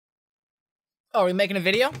Oh, are we making a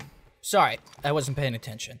video? Sorry, I wasn't paying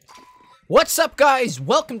attention. What's up, guys?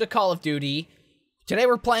 Welcome to Call of Duty. Today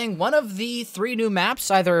we're playing one of the 3 new maps,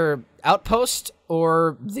 either Outpost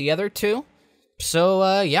or the other 2.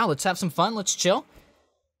 So, yeah, let's have some fun. Let's chill.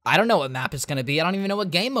 I don't know what map it's going to be. I don't even know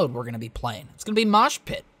what game mode we're going to be playing. It's going to be Mosh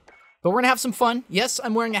Pit. But we're going to have some fun. Yes,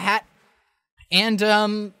 I'm wearing a hat and,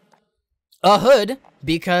 a hood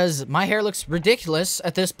because my hair looks ridiculous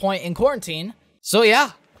at this point in quarantine. So,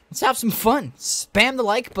 yeah. Let's have some fun. Spam the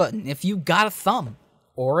like button if you got a thumb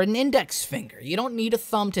or an index finger. You don't need a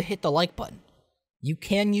thumb to hit the like button. You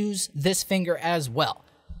can use this finger as well.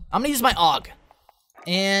 I'm gonna use my AUG.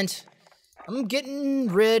 And I'm getting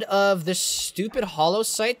rid of this stupid hollow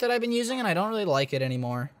sight that I've been using, and I don't really like it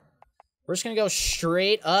anymore. We're just gonna go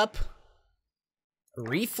straight up.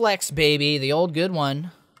 Reflex, baby, the old good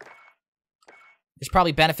one. There's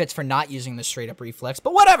probably benefits for not using the straight up reflex,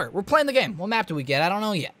 but whatever. We're playing the game. What map do we get? I don't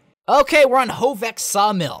know yet. Okay, we're on Hovec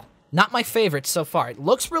Sawmill. Not my favorite so far. It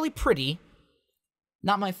looks really pretty.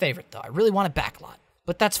 Not my favorite, though. I really want a backlot,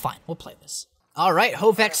 but that's fine. We'll play this. All right,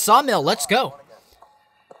 Hovec Sawmill. Let's go.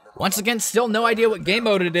 Once again, still no idea what game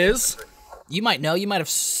mode it is. You might know. You might have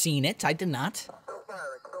seen it. I did not.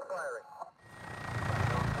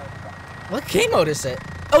 What game mode is it?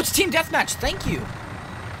 Oh, it's Team Deathmatch. Thank you.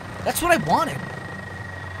 That's what I wanted.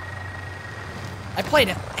 I played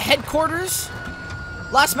Headquarters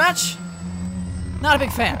last match. Not a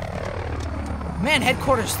big fan. Man,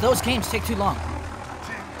 Headquarters, those games take too long.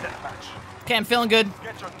 Okay, I'm feeling good.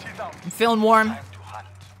 I'm feeling warm.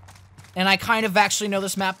 And I kind of actually know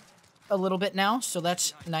this map a little bit now, so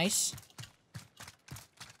that's nice.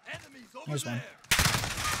 Here's one.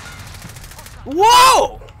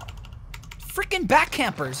 Whoa! Freaking back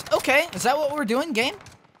campers. Okay, is that what we're doing, game?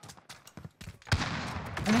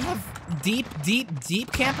 And I have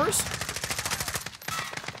deep campers.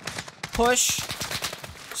 Push.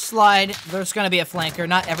 Slide. There's gonna be a flanker.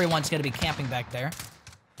 Not everyone's gonna be camping back there.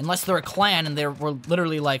 Unless they're a clan and we're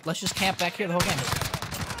literally like, let's just camp back here the whole game.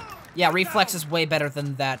 Yeah, reflex is way better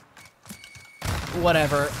than that.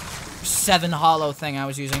 Whatever. 7 hollow thing I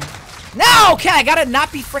was using. No! Okay, I gotta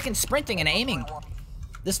not be freaking sprinting and aiming.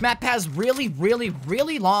 This map has really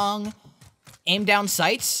long aim down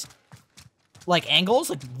sights. Like angles,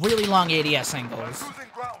 like really long ADS angles.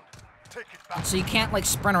 So you can't like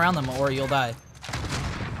sprint around them or you'll die.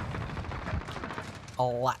 A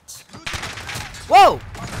lot. Whoa!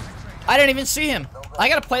 I didn't even see him. I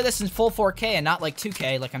gotta play this in full 4K and not like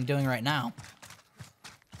 2K like I'm doing right now.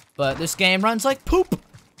 But this game runs like poop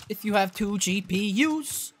if you have 2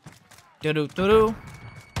 GPUs. Do-do-do-do.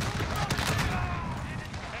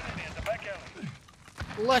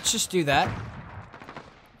 Let's just do that.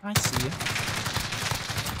 I see you.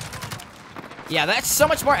 Yeah, that's so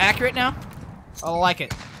much more accurate now. I like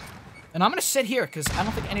it. And I'm gonna sit here, because I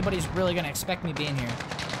don't think anybody's really gonna expect me being here.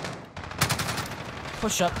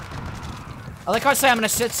 Push up. I like how I say I'm gonna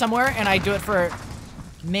sit somewhere, and I do it for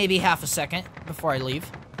maybe half a second before I leave.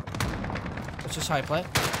 That's just how I play it.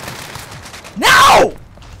 No!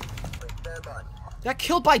 Got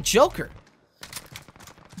killed by Joker.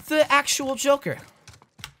 The actual Joker.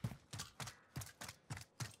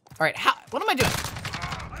 Alright, what am I doing?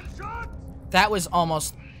 That was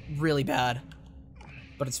almost really bad.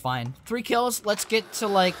 But it's fine. 3 kills, let's get to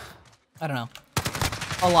like, I don't know,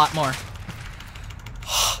 a lot more.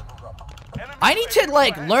 I need to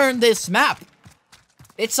like learn this map.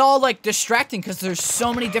 It's all like distracting because there's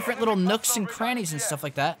so many different little nooks and crannies and stuff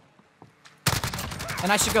like that.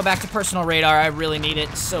 And I should go back to personal radar. I really need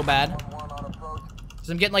it so bad. Because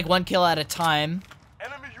I'm getting like 1 kill at a time.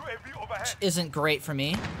 Which isn't great for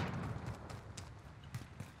me.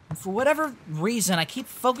 And for whatever reason, I keep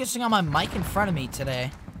focusing on my mic in front of me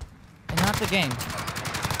today. And not the game.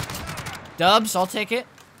 Dubs, I'll take it.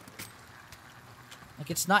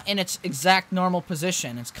 Like, it's not in its exact normal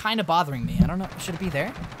position. It's kind of bothering me. I don't know. Should it be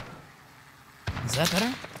there? Is that better?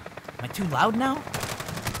 Am I too loud now?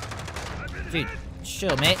 Dude,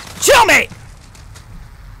 chill, mate. Chill, mate!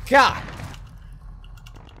 God.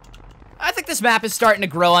 I think this map is starting to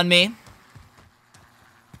grow on me.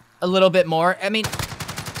 A little bit more. I mean,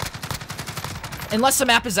 unless the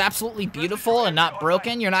map is absolutely beautiful and not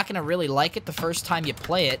broken, you're not going to really like it the first time you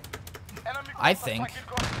play it. I think.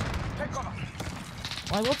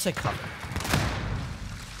 Well, I will take cover.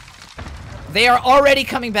 They are already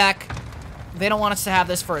coming back. They don't want us to have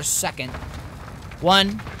this for a second.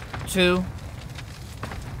 1, 2,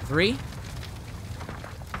 3.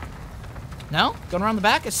 No? Going around the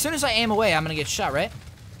back? As soon as I aim away, I'm going to get shot, right?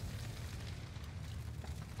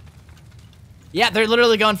 Yeah, they're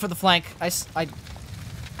literally going for the flank.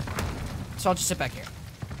 So I'll just sit back here.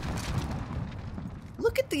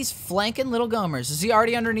 Look at these flanking little gomers. Is he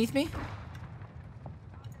already underneath me?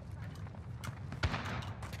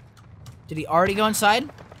 Did he already go inside?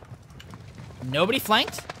 Nobody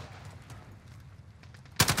flanked?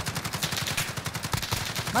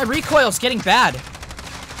 My recoil's getting bad.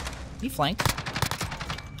 He flanked.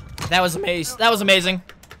 That was amazing. That was amazing.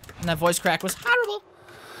 And that voice crack was horrible.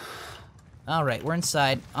 Alright, we're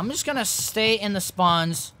inside. I'm just gonna stay in the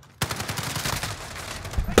spawns.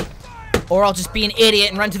 Or I'll just be an idiot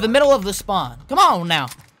and run to the middle of the spawn. Come on now.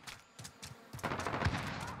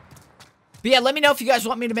 But yeah, let me know if you guys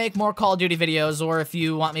want me to make more Call of Duty videos, or if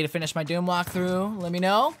you want me to finish my Doom walkthrough. Let me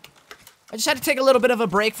know. I just had to take a little bit of a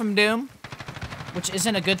break from Doom, which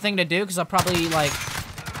isn't a good thing to do, because I'll probably, like,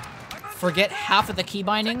 forget half of the key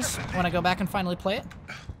bindings when I go back and finally play it.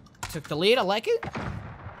 Took the lead, I like it.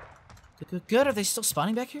 Good, are they still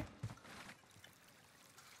spawning back here?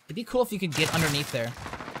 It'd be cool if you could get underneath there.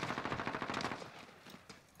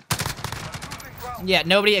 Yeah,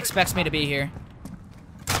 nobody expects me to be here.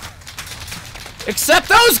 Except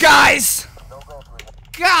those guys!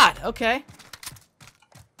 God, okay.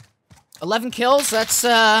 11 kills, that's,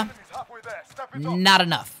 not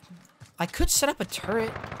enough. I could set up a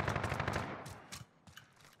turret.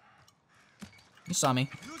 He saw me.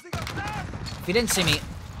 If he didn't see me...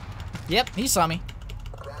 Yep, he saw me.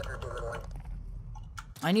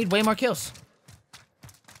 I need way more kills.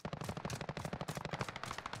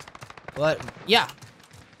 But, yeah.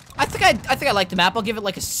 I think I like the map. I'll give it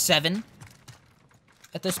like a 7.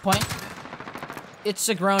 At this point. It's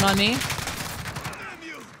a grown on me.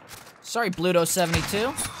 Sorry,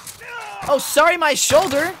 Bluto72. Oh, sorry, my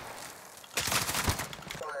shoulder.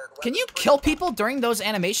 Can you kill people during those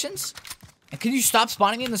animations? And can you stop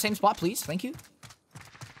spawning me in the same spot, please? Thank you.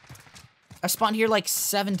 I spawned here like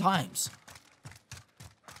 7 times.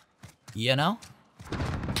 You know?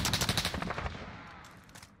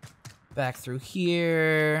 Back through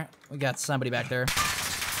here. We got somebody back there.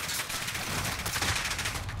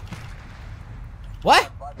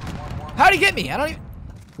 What? How'd he get me? I don't even...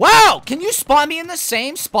 Wow! Can you spawn me in the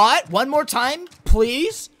same spot one more time,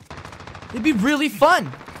 please? It'd be really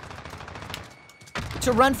fun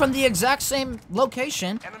to run from the exact same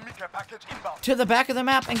location to the back of the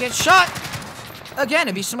map and get shot again.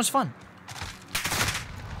 It'd be so much fun.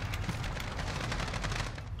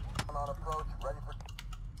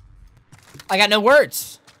 I got no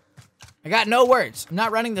words. I got no words. I'm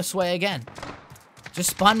not running this way again.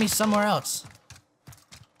 Just spawn me somewhere else.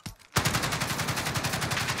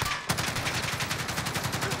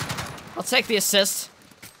 I'll take the assist,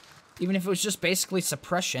 even if it was just basically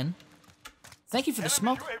suppression. Thank you for the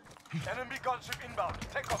smoke.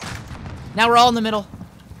 Now we're all in the middle.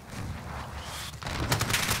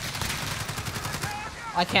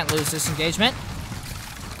 I can't lose this engagement.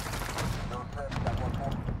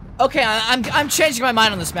 Okay, I'm changing my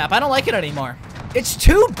mind on this map. I don't like it anymore. It's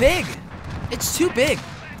too big. It's too big.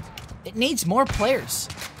 It needs more players.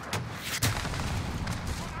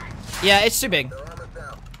 Yeah, it's too big.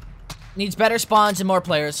 Needs better spawns and more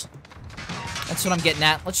players. That's what I'm getting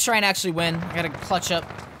at. Let's try and actually win. I gotta clutch up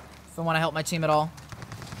if I want to help my team at all.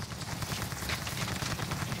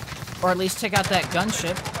 Or at least take out that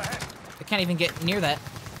gunship. I can't even get near that.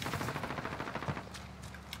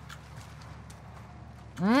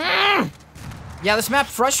 Yeah, this map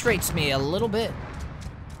frustrates me a little bit.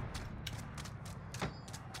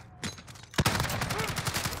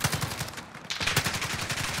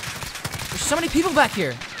 There's so many people back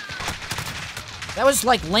here. That was,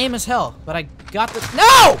 like, lame as hell, but I got the—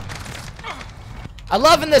 No! I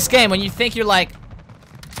love in this game when you think you're like,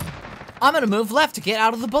 I'm gonna move left to get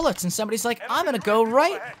out of the bullets, and somebody's like, I'm gonna go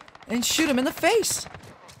right and shoot him in the face.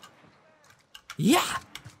 Yeah!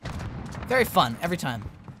 Very fun, every time.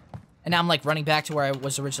 And now I'm, like, running back to where I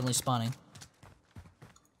was originally spawning.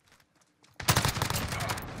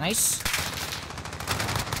 Nice.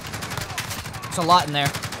 There's a lot in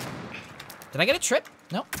there. Did I get a trip?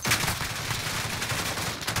 Nope.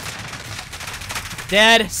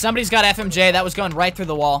 Dead. Somebody's got FMJ. That was going right through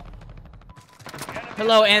the wall.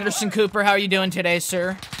 Hello, Anderson Cooper. How are you doing today,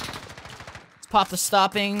 sir? Let's pop the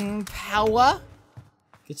stopping power.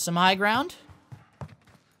 Get some high ground.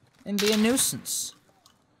 And be a nuisance.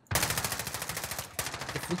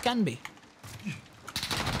 If we can be.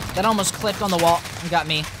 That almost clipped on the wall and got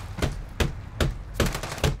me.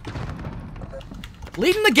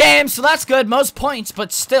 Leading the game, so that's good. Most points,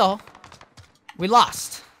 but still, we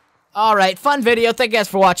lost. Alright, fun video. Thank you guys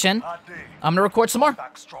for watching. I'm gonna record some more.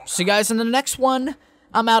 See you guys in the next one.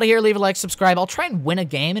 I'm out of here. Leave a like, subscribe. I'll try and win a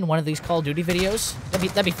game in one of these Call of Duty videos.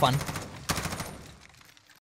 That'd be fun.